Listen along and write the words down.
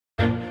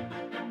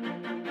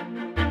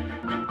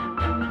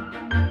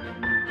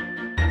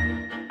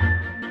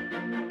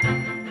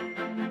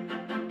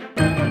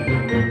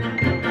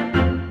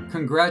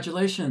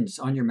Congratulations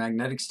on your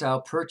Magnetic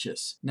Style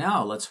purchase.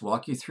 Now let's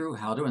walk you through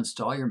how to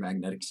install your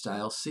Magnetic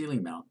Style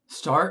ceiling mount.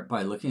 Start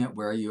by looking at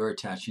where you are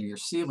attaching your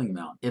ceiling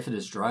mount. If it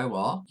is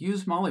drywall,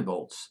 use moly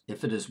bolts.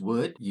 If it is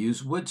wood,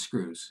 use wood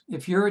screws.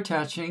 If you're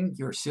attaching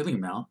your ceiling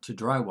mount to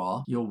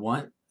drywall, you'll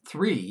want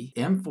 3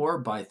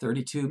 M4 by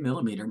 32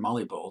 millimeter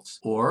moly bolts,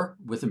 or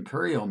with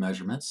imperial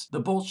measurements, the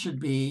bolt should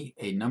be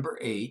a number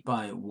 8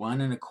 by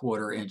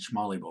 1¼ inch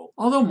moly bolt.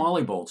 Although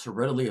moly bolts are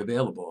readily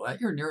available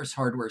at your nearest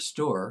hardware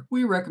store,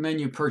 we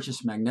recommend you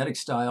purchase Magnetic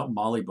Style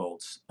moly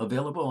bolts,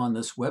 available on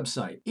this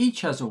website.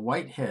 Each has a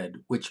white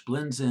head which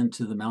blends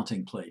into the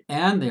mounting plate,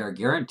 and they are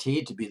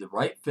guaranteed to be the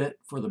right fit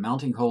for the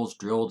mounting holes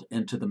drilled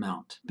into the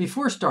mount.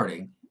 Before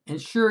starting,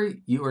 ensure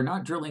you are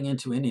not drilling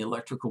into any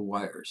electrical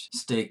wires.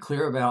 Stay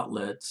clear of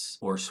outlets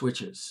or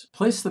switches.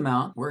 Place the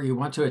mount where you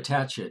want to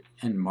attach it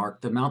and mark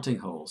the mounting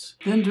holes.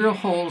 Then drill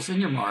holes in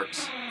your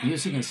marks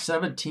using a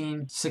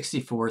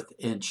 17/64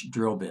 inch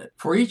drill bit.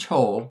 For each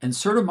hole,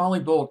 insert a moly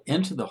bolt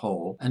into the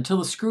hole until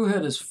the screw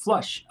head is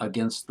flush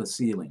against the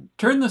ceiling.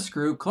 Turn the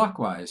screw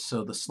clockwise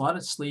so the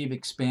slotted sleeve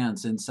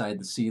expands inside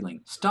the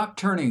ceiling. Stop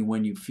turning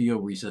when you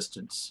feel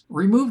resistance.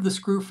 Remove the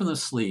screw from the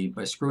sleeve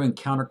by screwing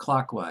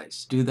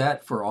counterclockwise. Do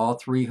that for all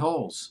 3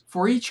 holes.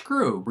 For each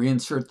screw,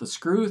 reinsert the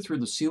screw through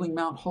the ceiling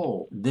mount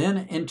hole, then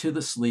into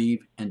the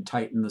sleeve and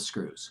tighten the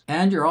screws.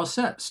 And you're all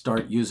set.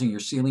 Start using your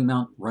ceiling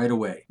mount right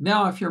away.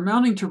 Now, if you're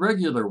mounting to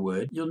regular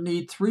wood, you'll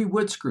need 3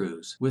 wood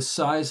screws with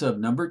size of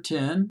number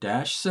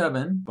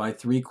 10-7 by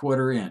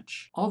 3/4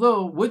 inch.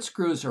 Although wood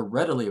screws are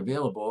readily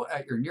available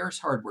at your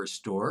nearest hardware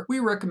store, we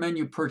recommend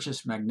you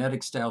purchase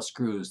Magnetic Style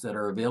screws that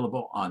are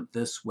available on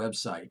this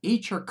website.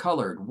 Each are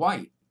colored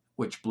white,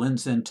 which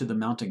blends into the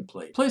mounting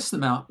plate. Place the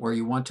mount where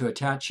you want to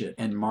attach it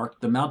and mark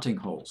the mounting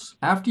holes.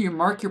 After you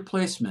mark your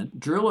placement,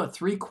 drill a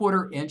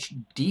 3/4 inch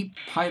deep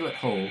pilot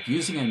hole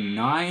using a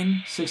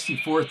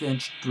 9/64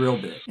 inch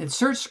drill bit.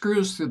 Insert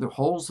screws through the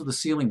holes of the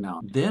ceiling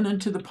mount, then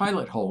into the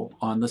pilot hole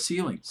on the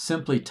ceiling.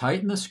 Simply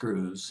tighten the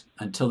screws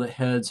until the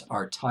heads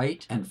are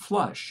tight and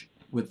flush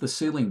with the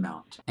ceiling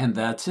mount. And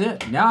that's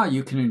it. Now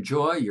you can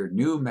enjoy your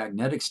new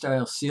Magnetic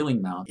Style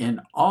ceiling mount in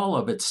all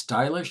of its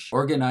stylish,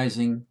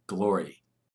 organizing glory.